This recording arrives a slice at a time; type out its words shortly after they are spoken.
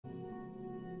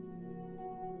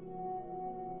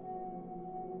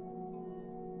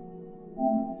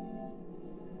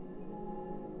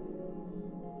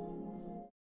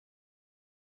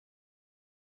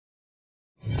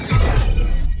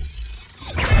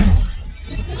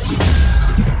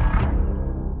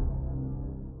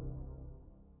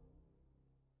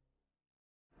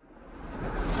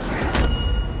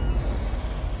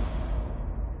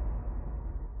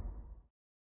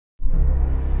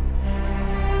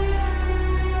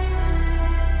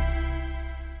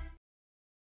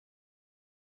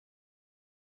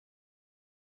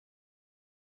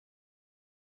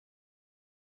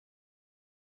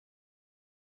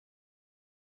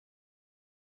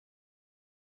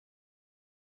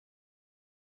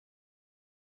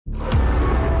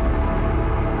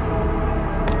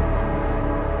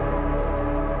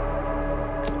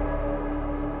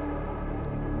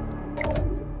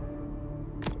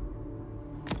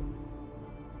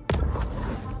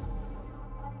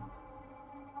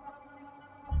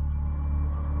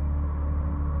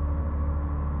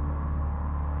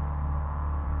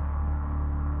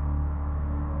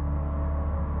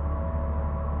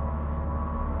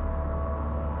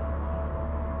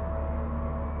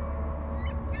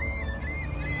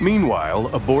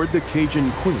Meanwhile, aboard the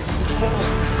Cajun Queen,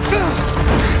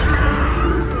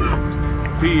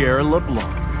 Pierre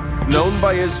LeBlanc, known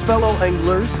by his fellow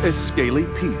anglers as Scaly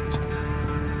Pete.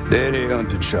 Daddy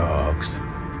hunted sharks.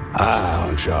 I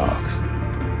hunt sharks.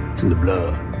 It's in the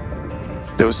blood.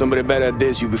 There was somebody better at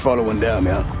this, you be following them,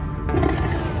 yeah?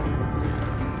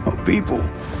 Oh, people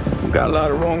got a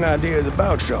lot of wrong ideas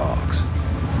about sharks.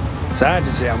 So I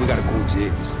just say we gotta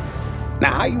coexist.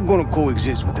 Now, how you gonna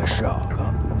coexist with that shark, huh?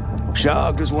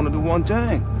 Shark just wanna do one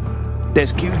thing.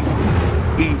 That's kill you,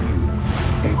 eat you,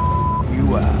 and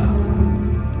you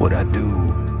out. What I do,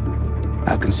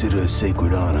 I consider a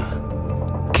sacred honor.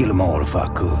 Kill them all if I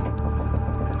could.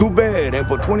 Too bad, they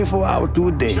put 24 hours to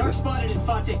a day. Shark spotted in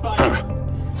Fawtick,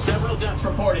 Bayou. Several deaths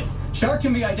reported. Shark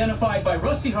can be identified by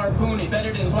rusty harpoon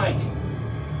embedded in flank.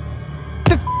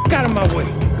 Get the out of my way.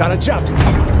 Got a job to do.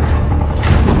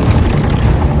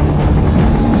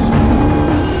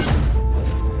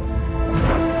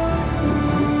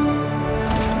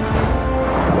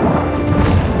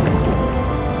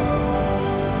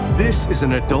 This is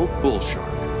an adult bull shark.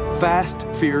 Fast,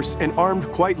 fierce, and armed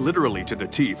quite literally to the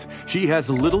teeth, she has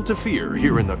little to fear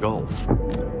here in the Gulf.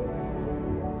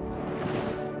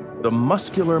 The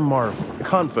muscular marvel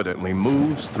confidently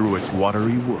moves through its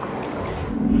watery world.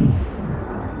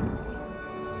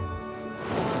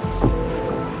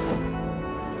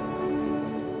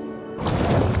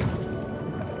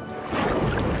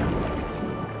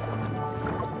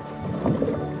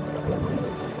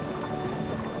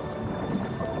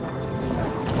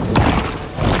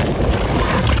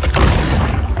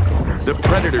 The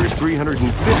predator's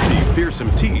 350 fearsome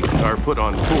teeth are put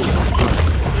on full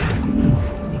display.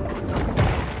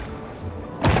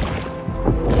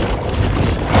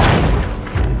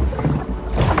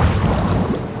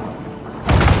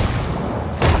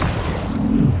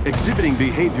 Exhibiting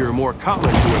behavior more common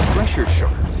to a thresher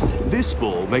shark, this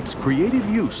bull makes creative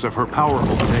use of her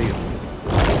powerful tail.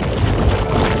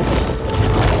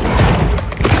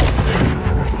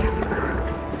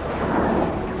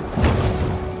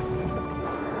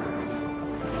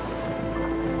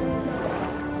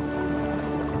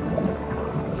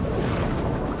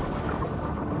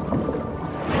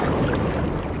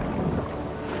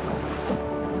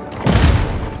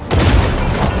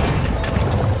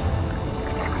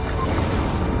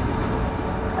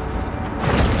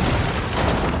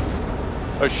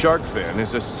 A shark fin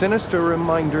is a sinister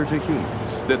reminder to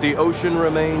humans that the ocean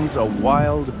remains a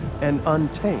wild and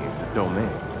untamed domain.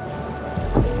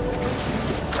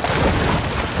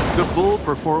 The bull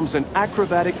performs an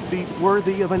acrobatic feat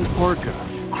worthy of an orca,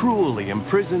 cruelly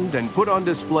imprisoned and put on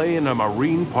display in a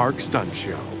marine park stunt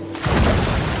show.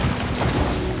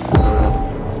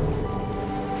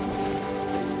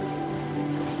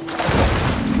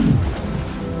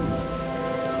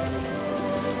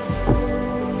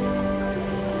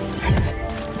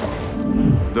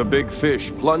 The big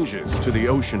fish plunges to the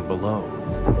ocean below.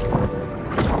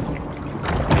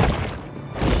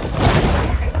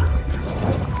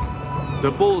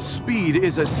 The bull's speed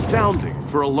is astounding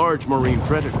for a large marine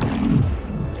predator.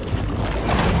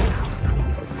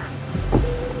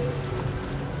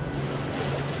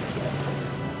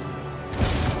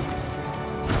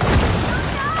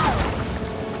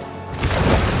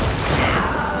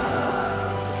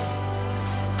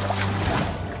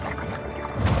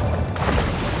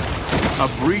 A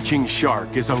breaching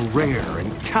shark is a rare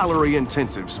and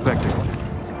calorie-intensive spectacle.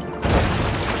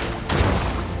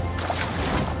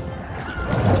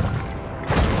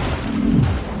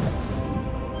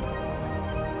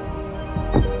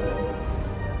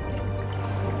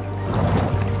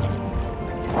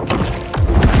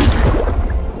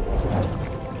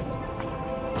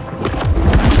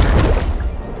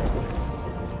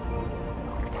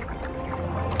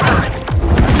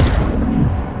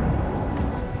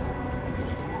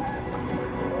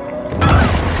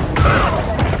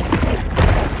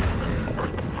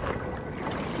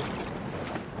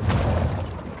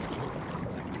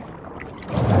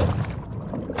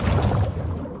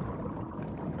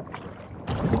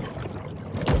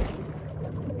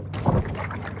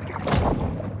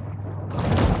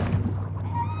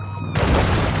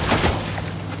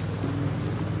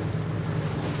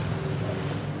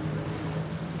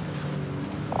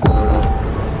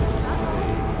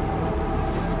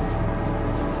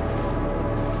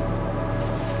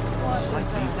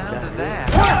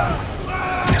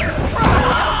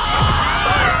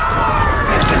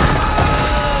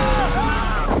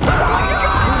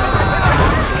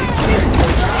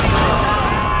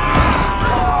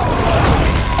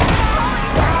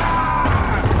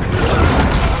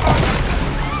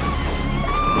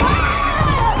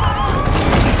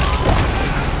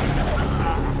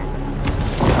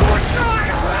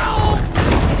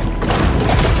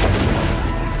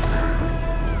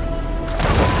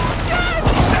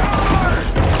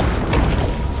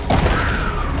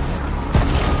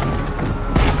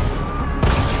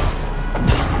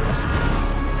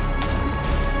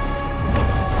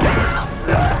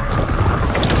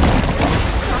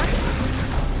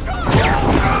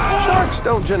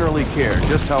 don't generally care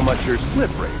just how much your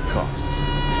slip rate costs.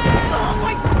 Oh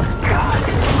my God!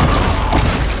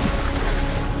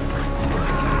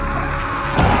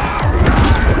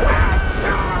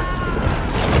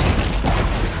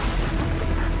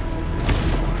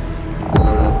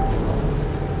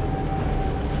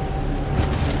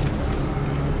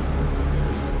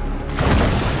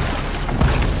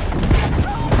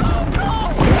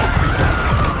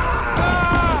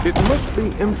 It must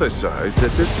be emphasized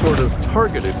that this sort of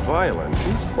targeted violence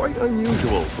is quite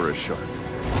unusual for a shark.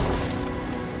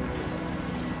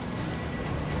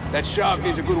 That shark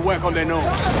needs a good whack on their nose.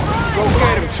 Go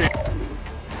get him, champ.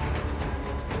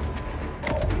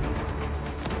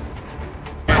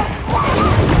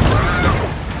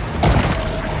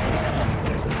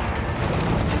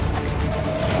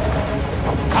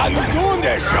 How you doing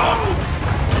there, shark?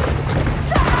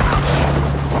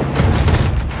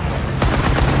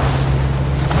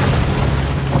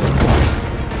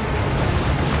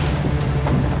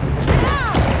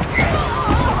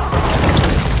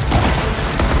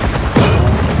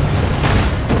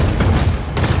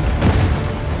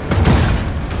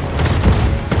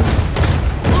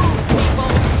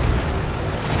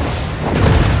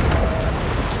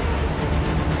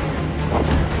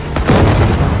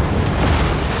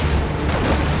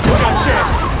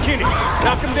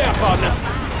 Knock him down, partner.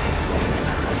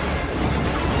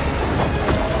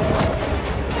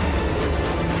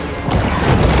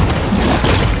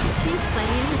 She's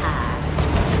saying hi.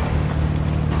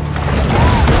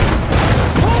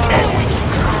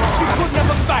 She couldn't have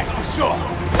a fight for sure.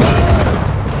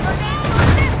 We're down on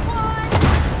this one.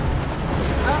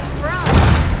 Up front.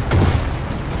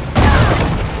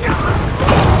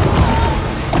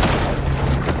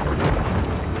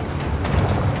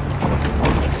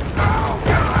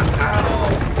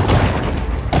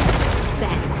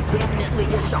 That's definitely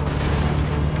a shark.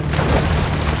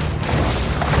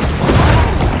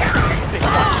 They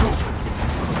got you.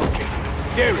 Okay,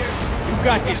 Derek, you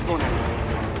got this, Bonnie.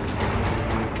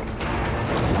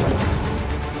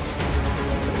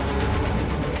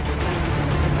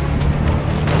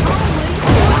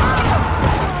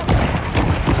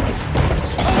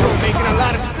 She's sure making a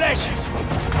lot of splashes.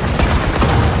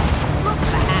 Look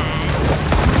behind.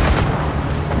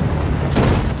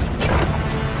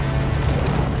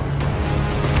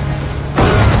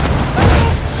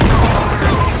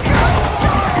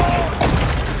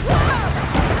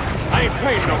 I ain't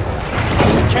playing no more.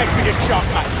 Catch me this shark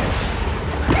myself.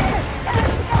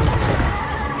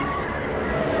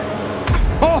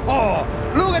 Oh,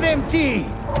 look at them teeth.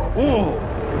 Oh,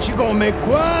 she gonna make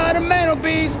quite a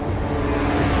mantelpiece.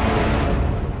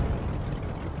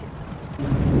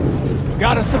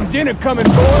 Got us some dinner coming,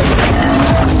 boys.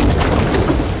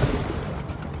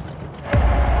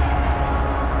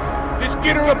 Let's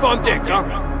get her up on deck,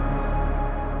 huh?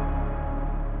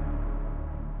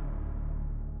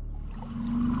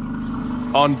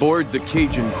 On board the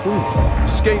Cajun Queen,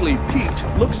 Scaly Pete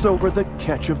looks over the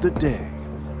catch of the day.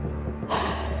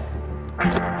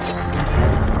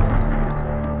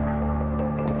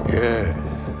 Yeah,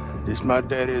 this my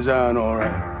daddy's iron, all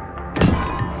right.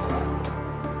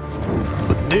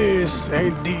 But this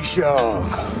ain't the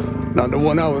shark. Not the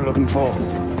one I was looking for.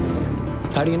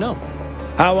 How do you know?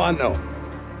 How I know?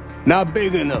 Not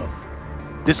big enough.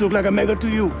 This look like a mega to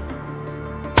you?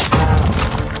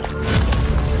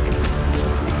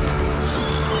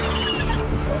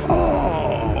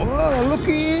 Oh, well,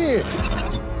 looky here.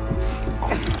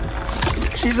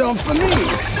 She's on for me.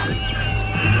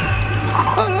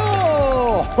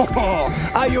 Hello!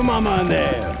 How you mama in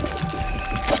there?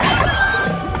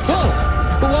 Oh,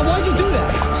 well, why'd you do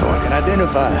that? So I can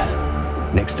identify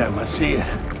her next time I see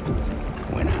her.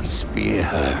 When I spear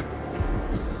her.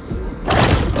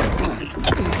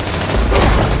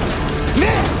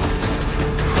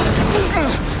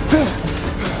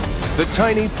 The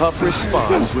tiny pup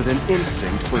responds with an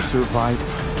instinct for survival.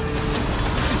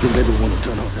 Don't ever want to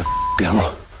turn off that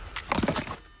camera.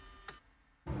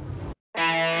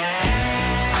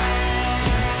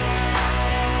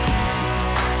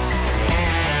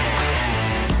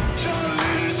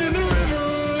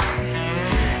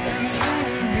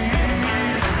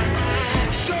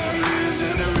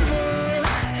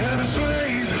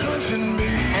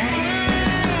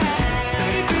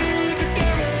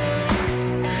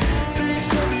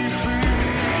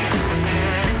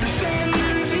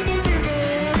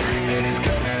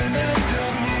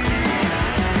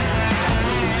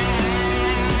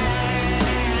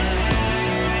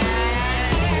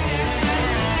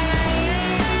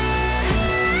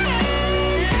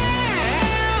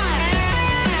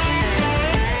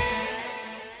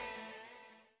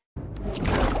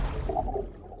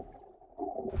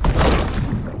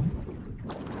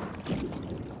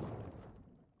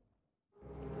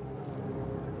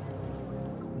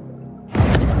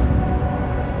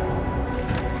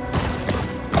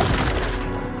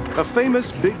 A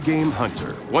famous big game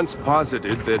hunter once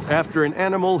posited that after an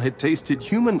animal had tasted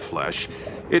human flesh,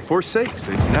 it forsakes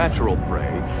its natural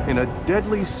prey in a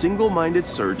deadly single-minded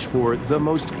search for the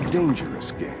most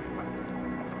dangerous game.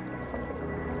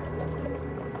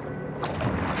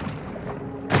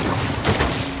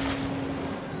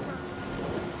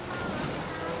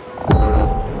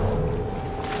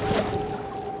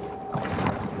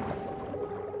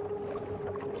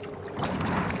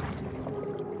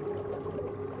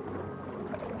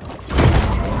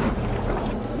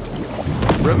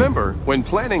 Remember, when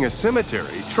planning a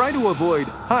cemetery, try to avoid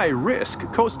high-risk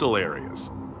coastal areas.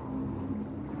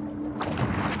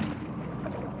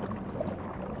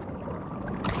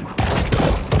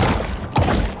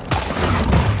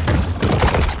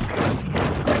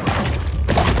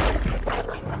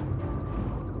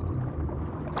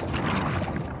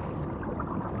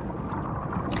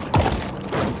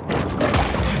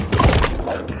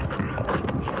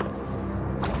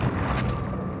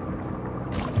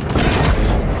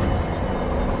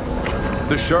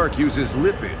 The shark uses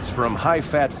lipids from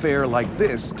high-fat fare like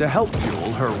this to help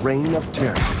fuel her reign of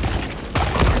terror.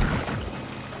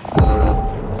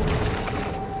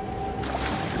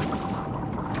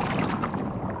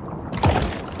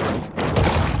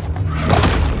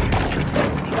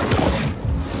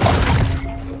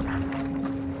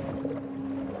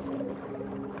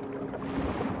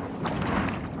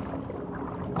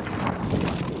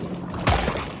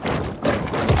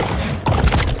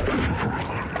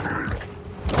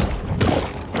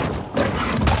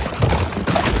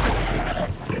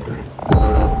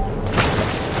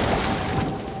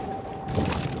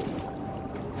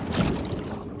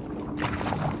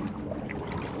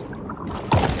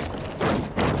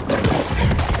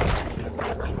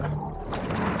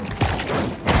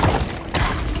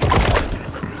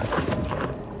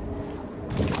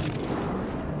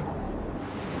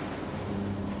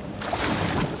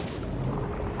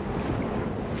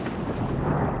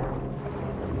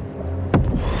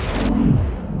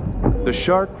 The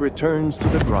shark returns to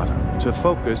the grotto to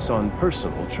focus on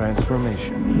personal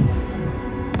transformation.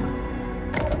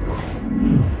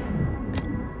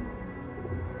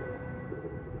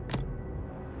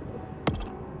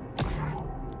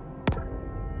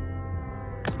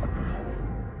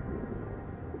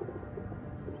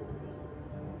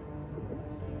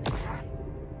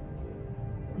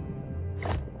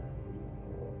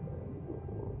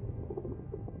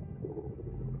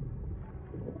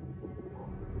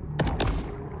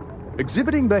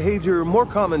 Exhibiting behavior more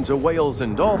common to whales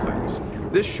and dolphins,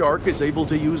 this shark is able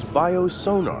to use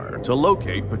biosonar to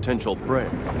locate potential prey.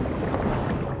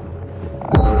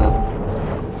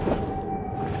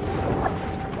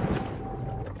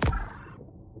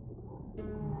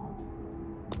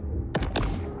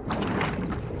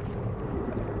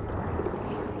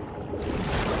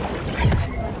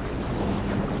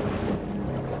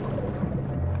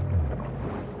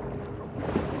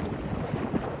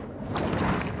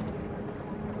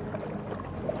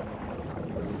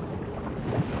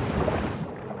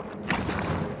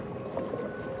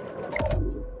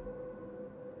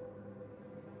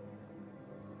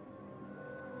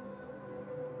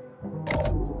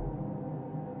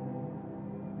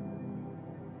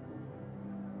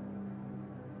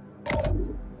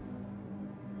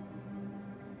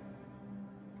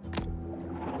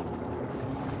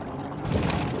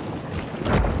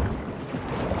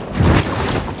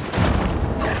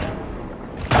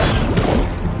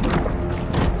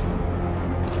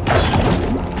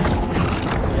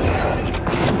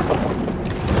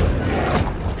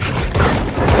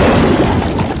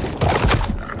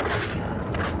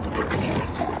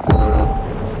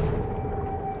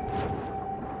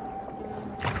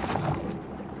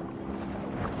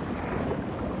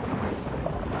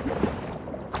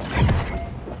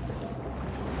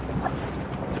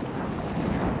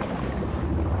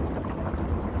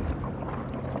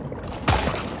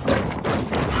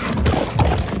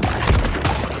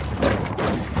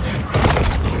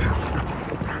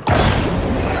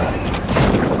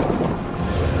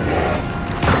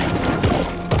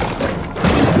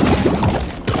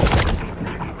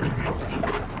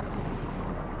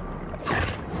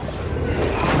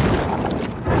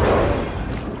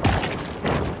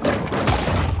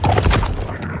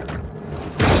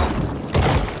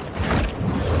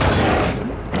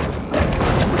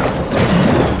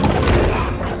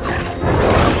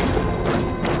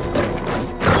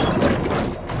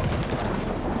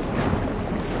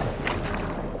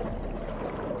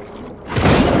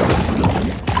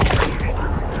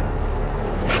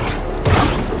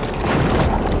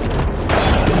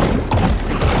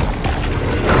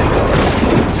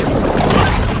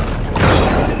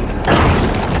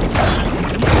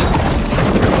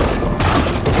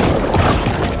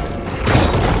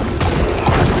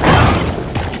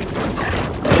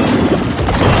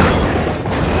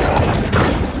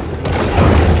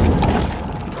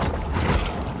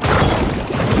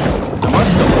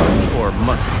 or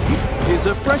muskie, is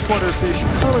a freshwater fish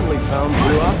commonly found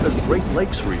throughout the Great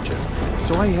Lakes region,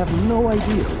 so I have no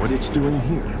idea what it's doing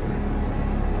here.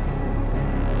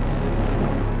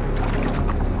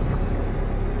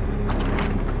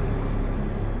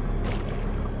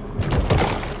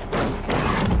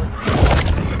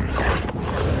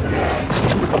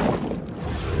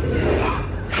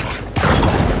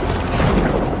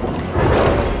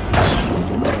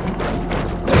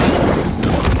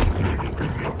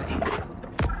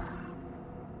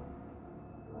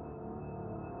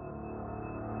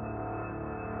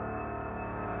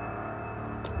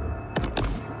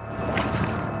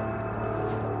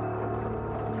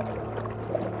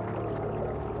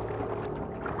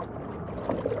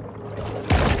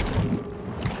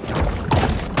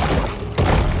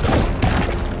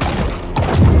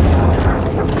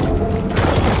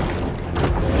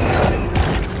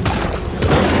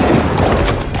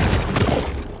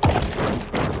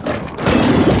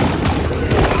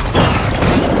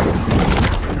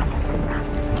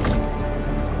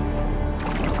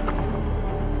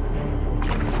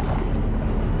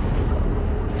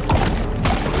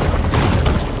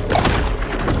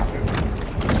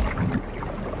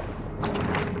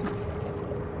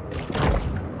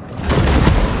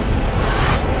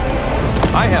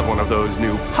 I have one of those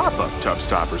new pop-up tub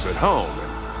stoppers at home,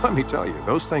 and let me tell you,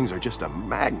 those things are just a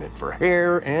magnet for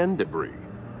hair and debris.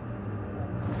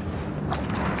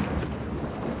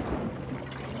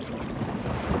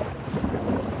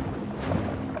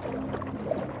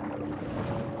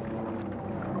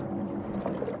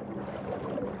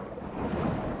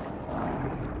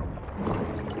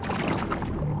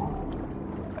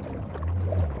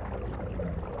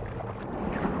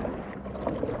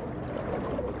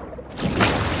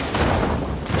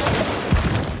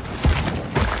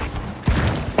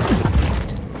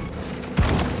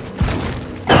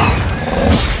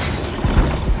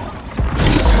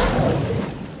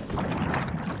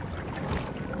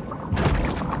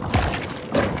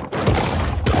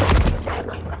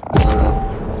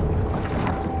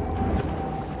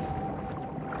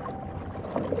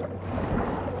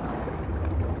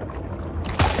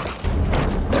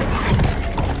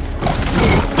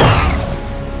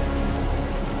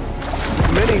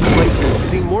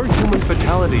 More human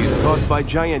fatalities caused by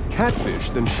giant catfish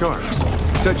than sharks,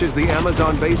 such as the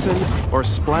Amazon Basin or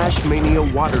Splash Mania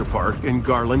Water Park in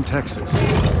Garland, Texas.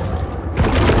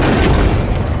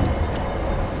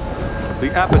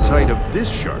 The appetite of this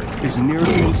shark is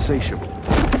nearly insatiable.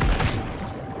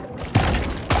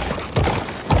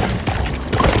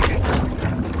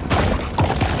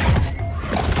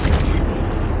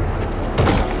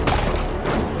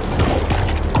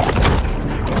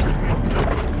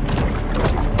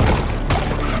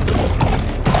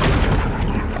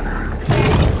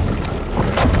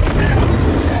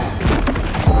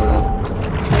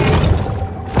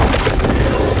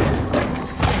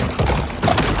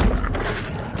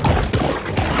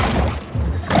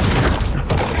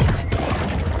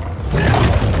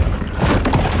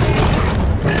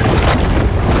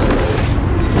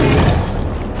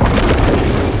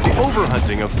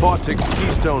 Of Fawtick's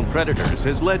keystone predators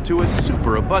has led to a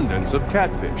superabundance of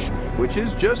catfish, which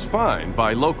is just fine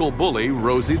by local bully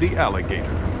Rosie the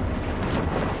alligator.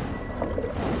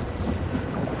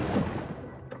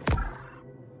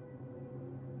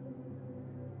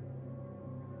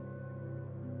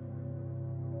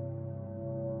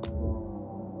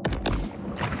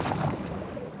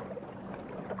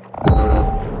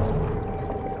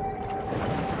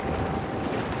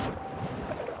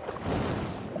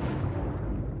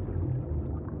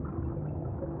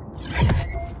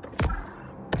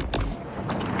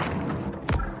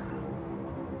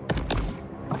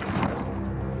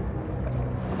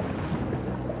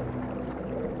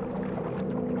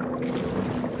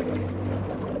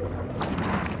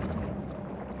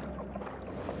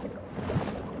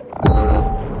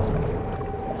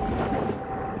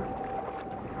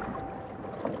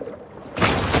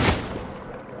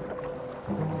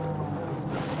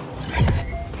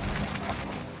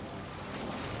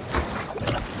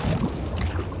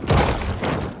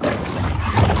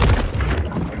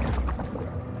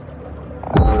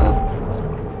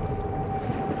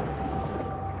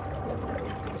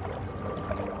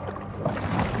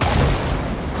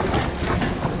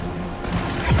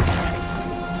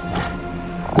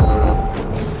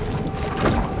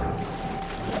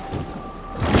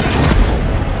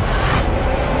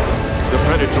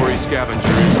 Scavenger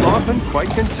is often quite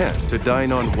content to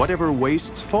dine on whatever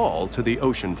wastes fall to the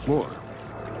ocean floor.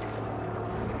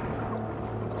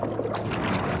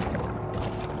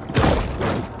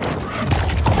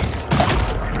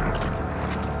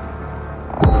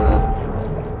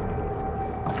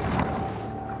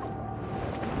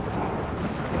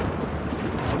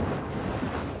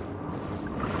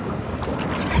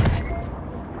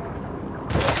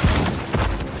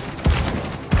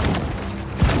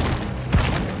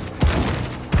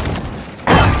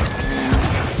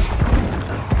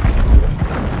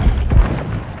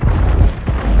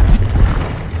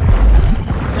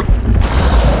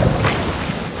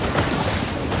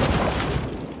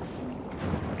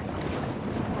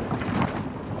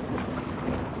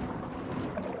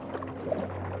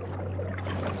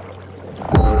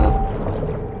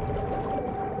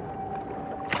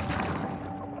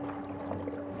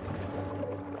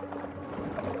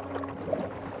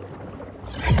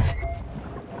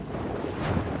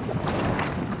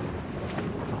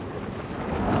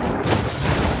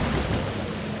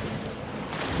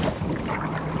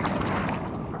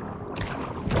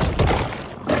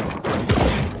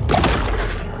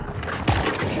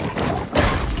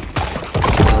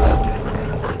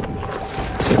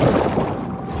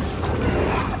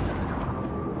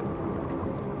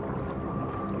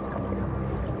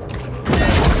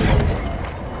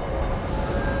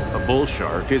 bull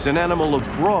shark is an animal of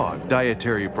broad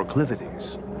dietary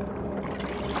proclivities.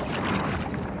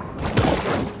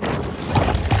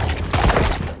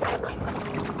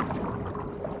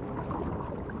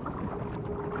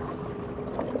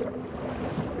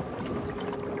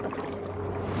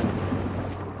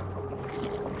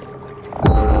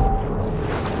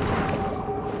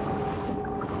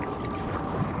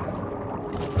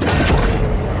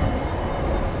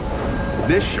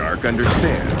 This shark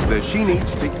understands that she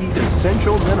needs to eat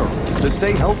essential minerals to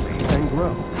stay healthy and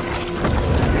grow.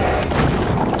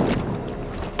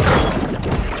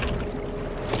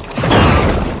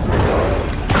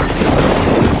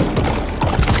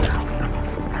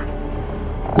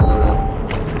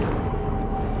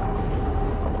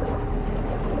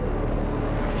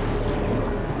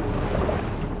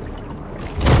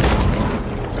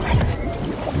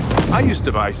 I used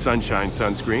to buy Sunshine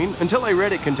sunscreen until I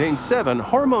read it contains 7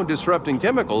 hormone-disrupting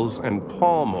chemicals and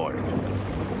palm oil.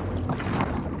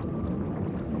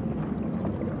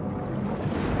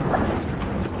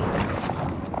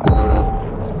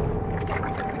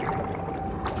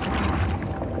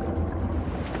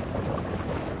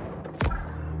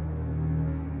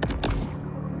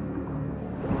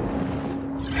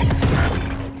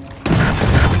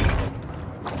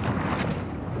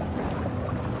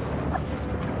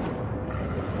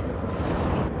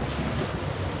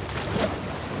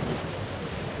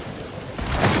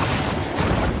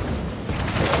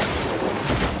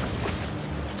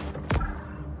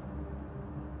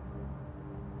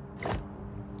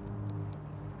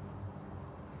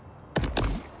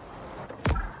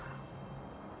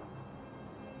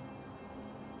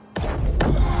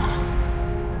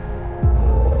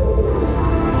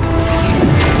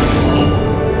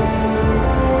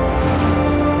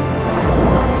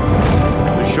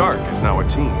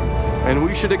 And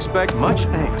we should expect much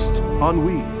angst,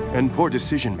 ennui, and poor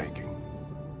decision-making.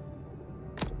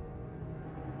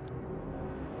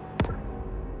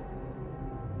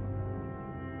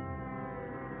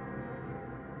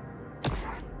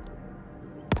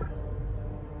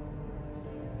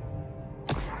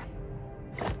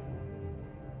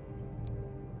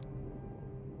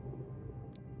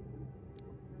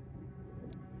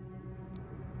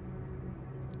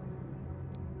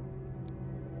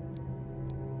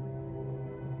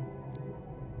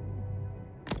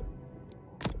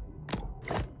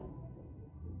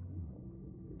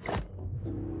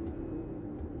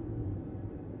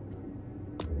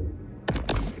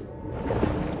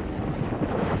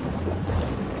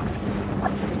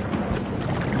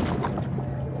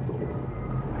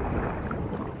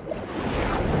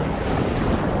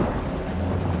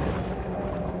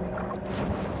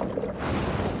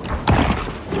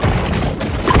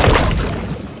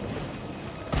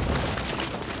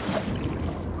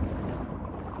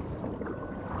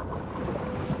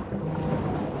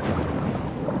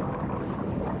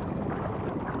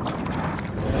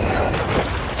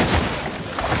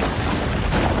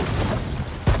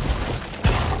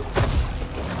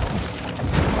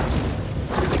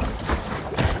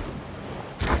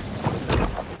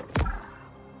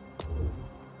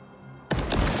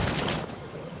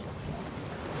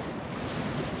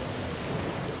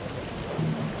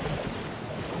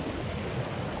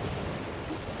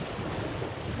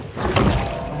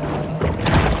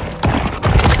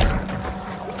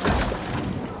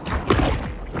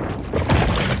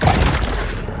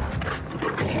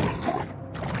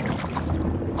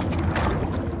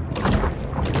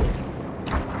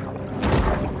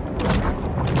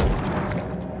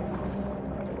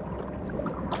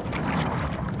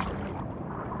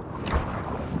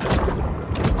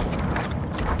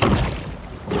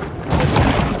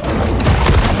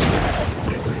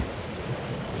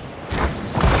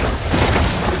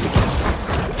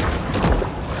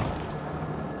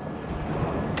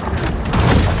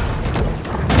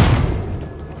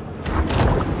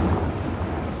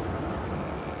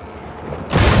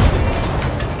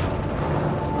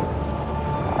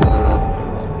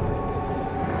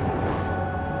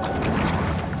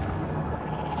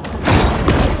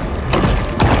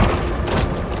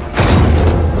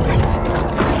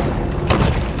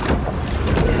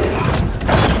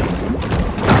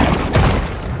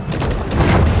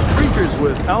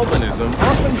 With albinism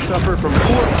often suffer from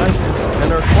poor eyesight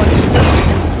and are quite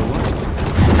sensitive to light.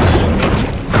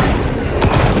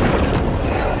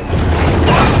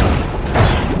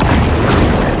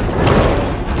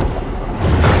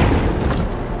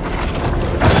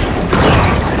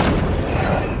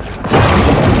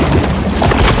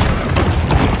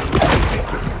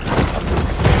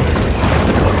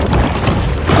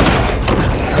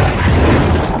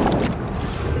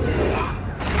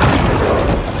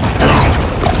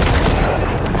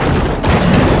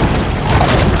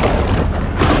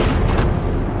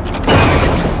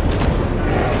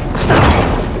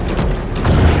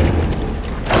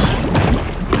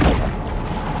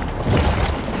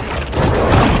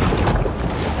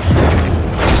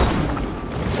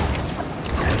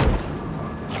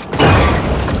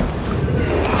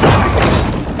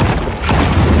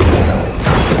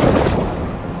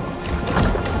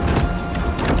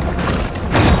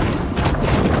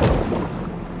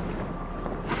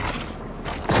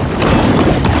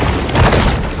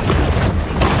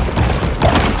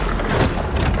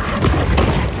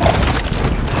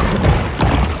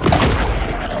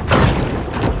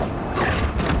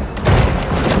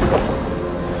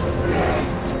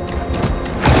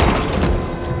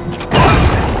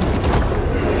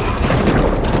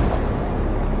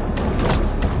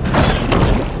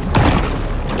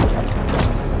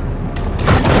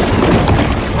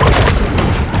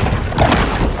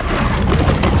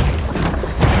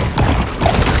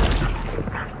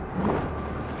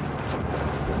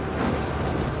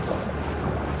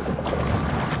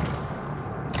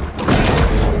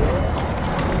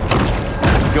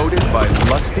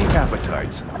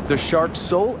 The shark's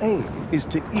sole aim is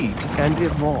to eat and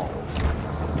evolve.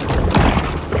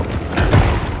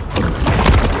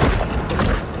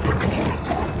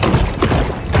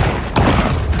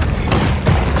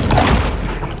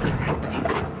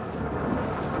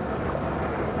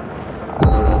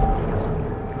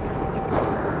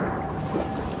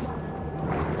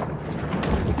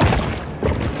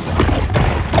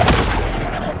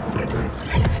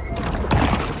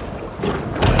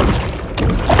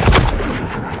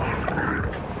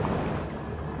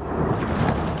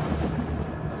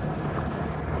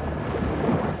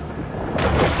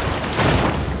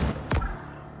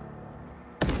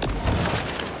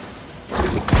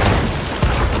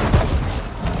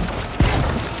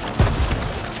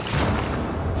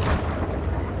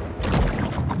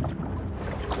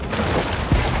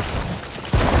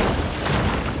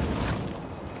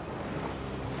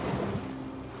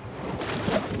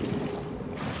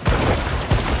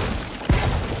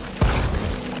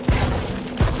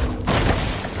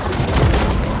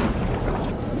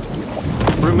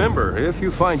 Remember, if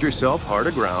you find yourself hard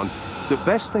aground, the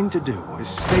best thing to do is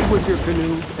stay with your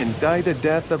canoe and die the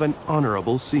death of an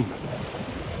honorable seaman.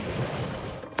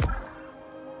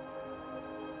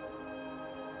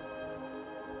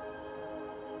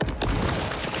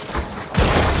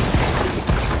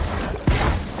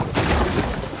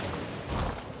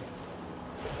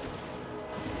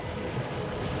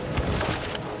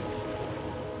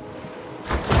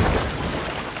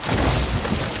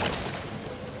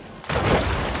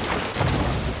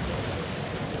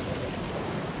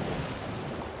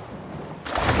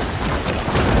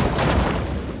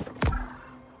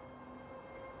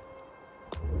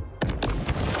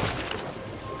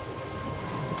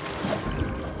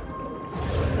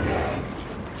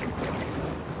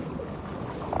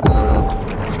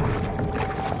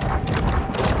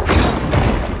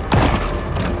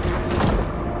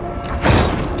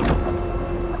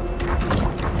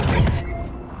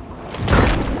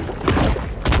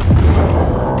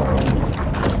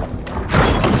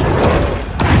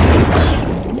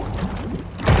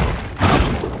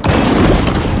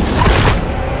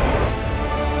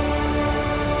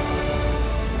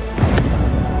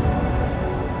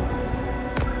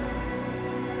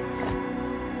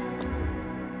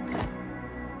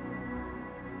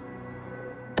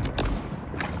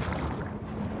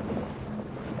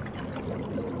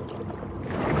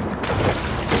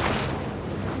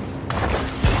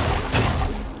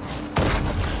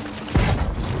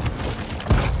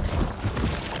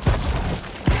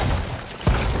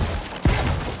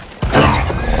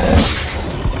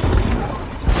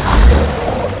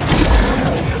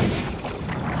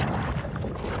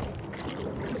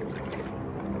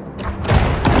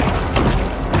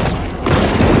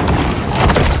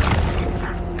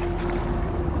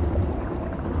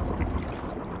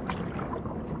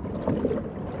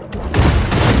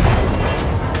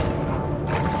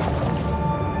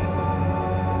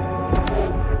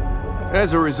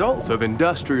 As a result of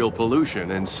industrial pollution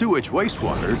and sewage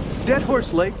wastewater, Dead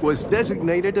Horse Lake was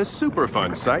designated a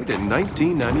Superfund site in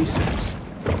 1996.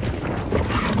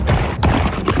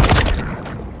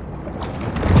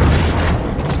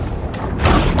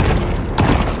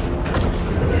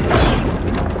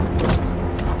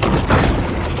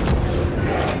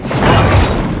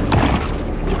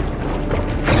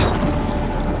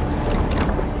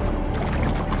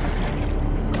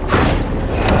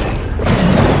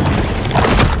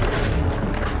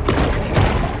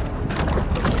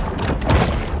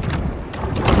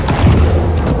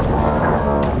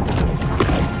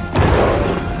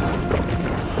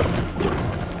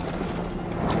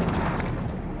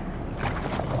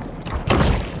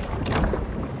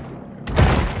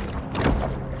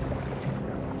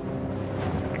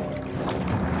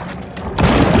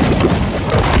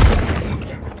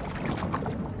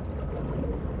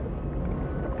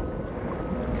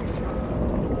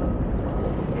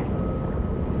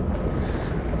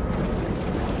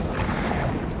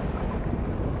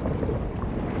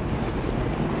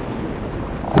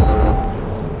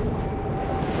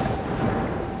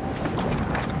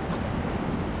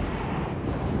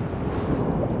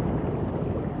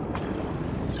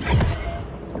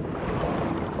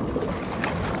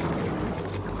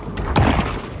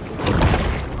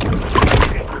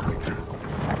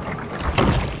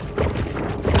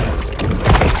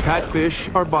 Catfish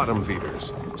are bottom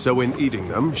feeders, so in eating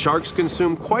them, sharks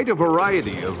consume quite a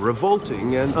variety of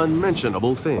revolting and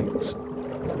unmentionable things.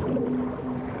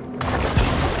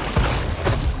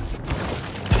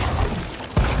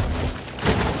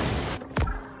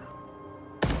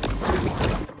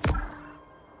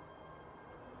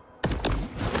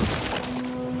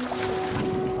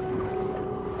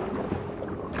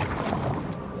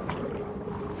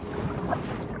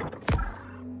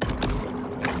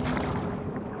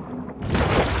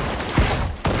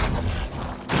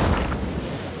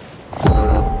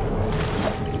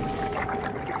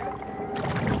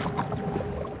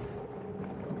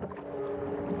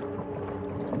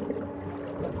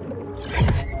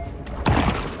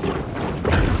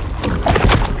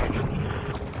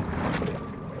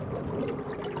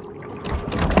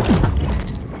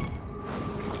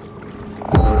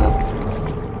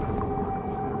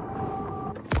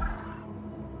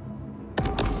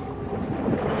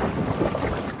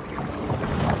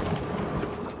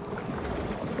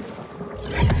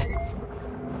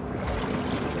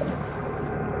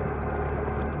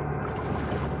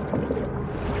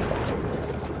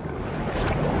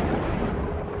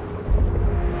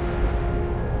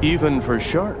 Even for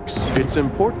sharks, it's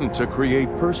important to create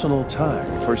personal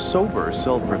time for sober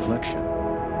self-reflection.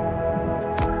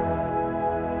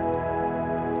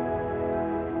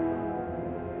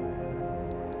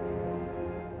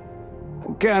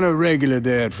 Kinda regular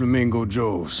there at Flamingo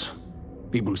Joe's.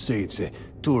 People say it's a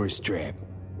tourist trap.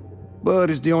 But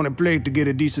it's the only place to get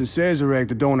a decent Sazerac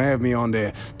that don't have me on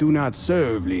their do not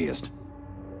serve list.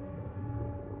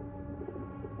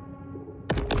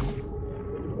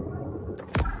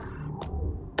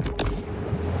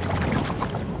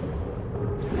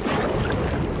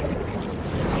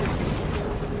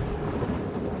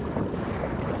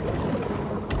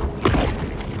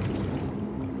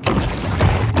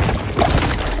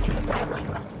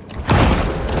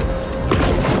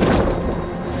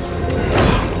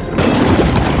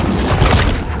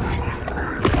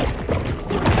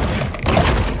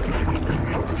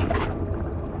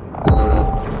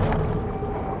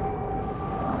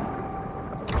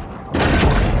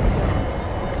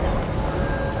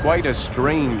 Quite a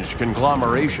strange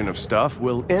conglomeration of stuff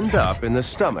will end up in the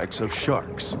stomachs of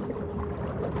sharks.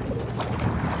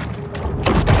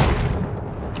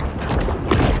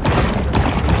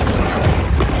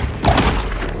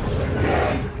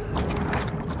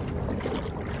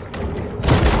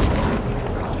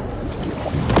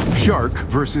 Shark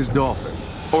versus dolphin.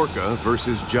 Orca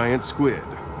versus giant squid.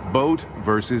 Boat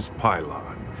versus pylon.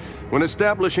 When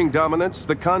establishing dominance,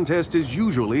 the contest is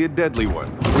usually a deadly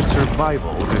one, with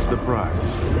survival as the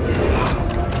prize.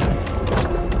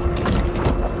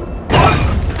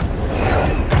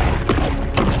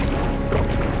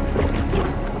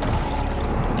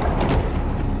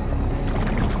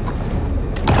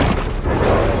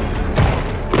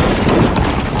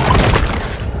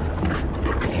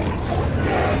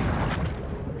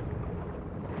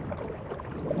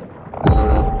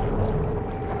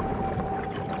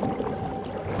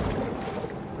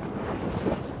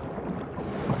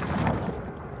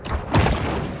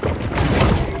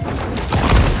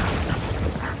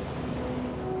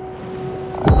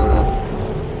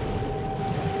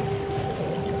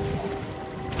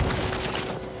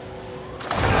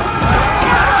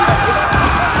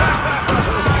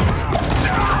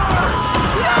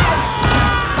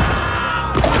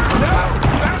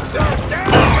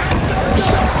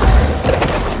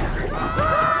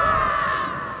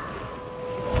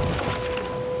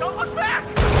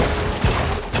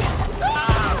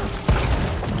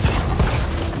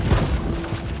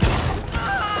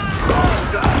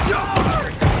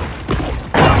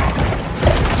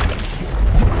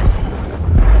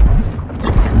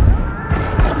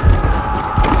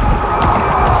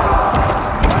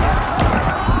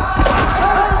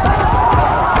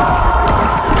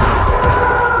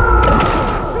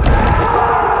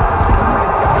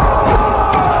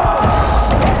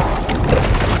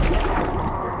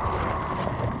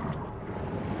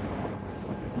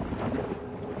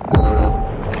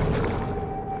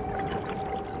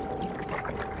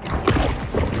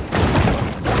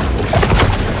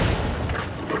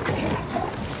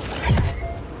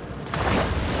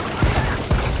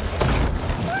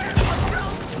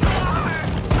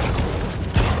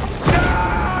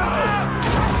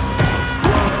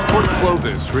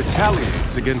 Clovis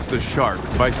retaliates against the shark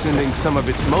by sending some of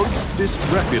its most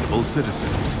disreputable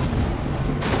citizens.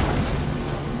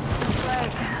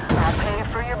 I'll pay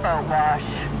for your boat wash.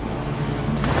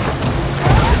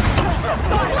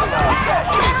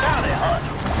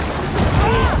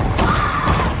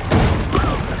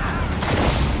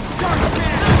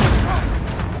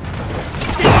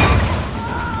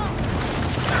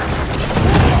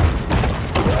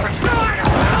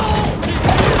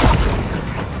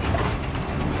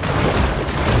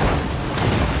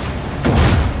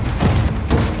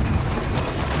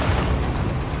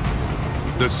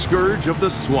 The scourge of the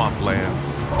swampland,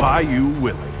 Bayou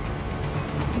Willie.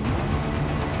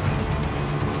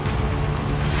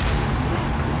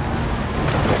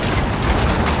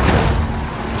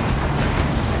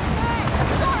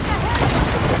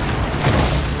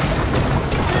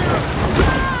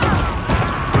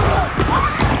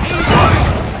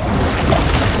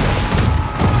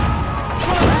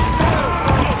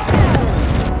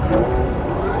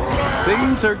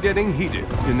 Things are getting heated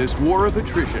in this war of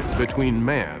attrition between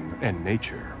man and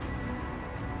nature.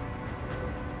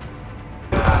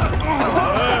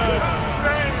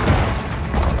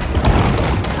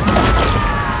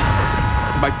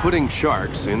 By putting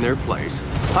sharks in their place,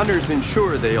 hunters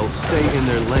ensure they'll stay in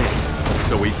their lane,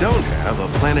 so we don't have a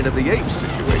Planet of the Apes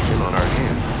situation on our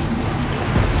hands.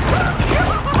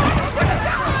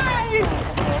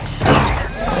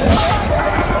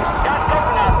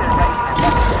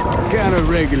 Kinda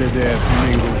regular there at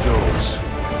Flamingo Joe's.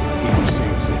 people say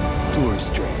it's a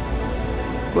tourist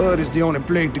trap. But it's the only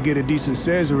place to get a decent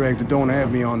Sazerac that don't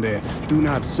have me on their do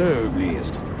not serve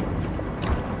list.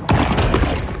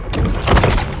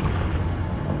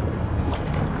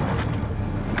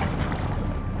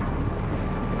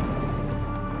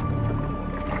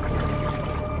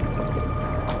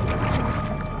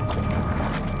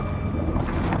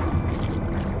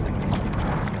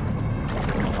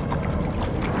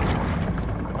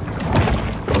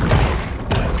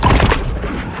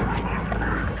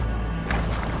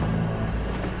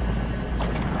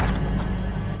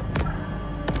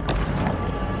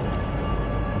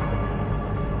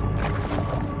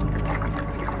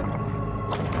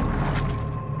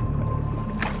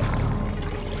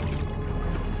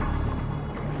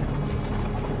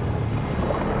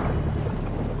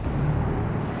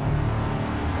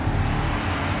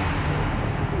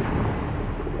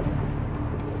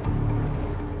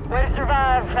 Way to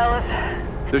survive,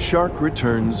 fellas. The shark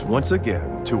returns once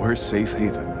again to her safe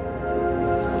haven.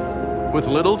 With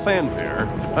little fanfare,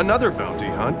 another bounty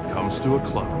hunt comes to a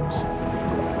close.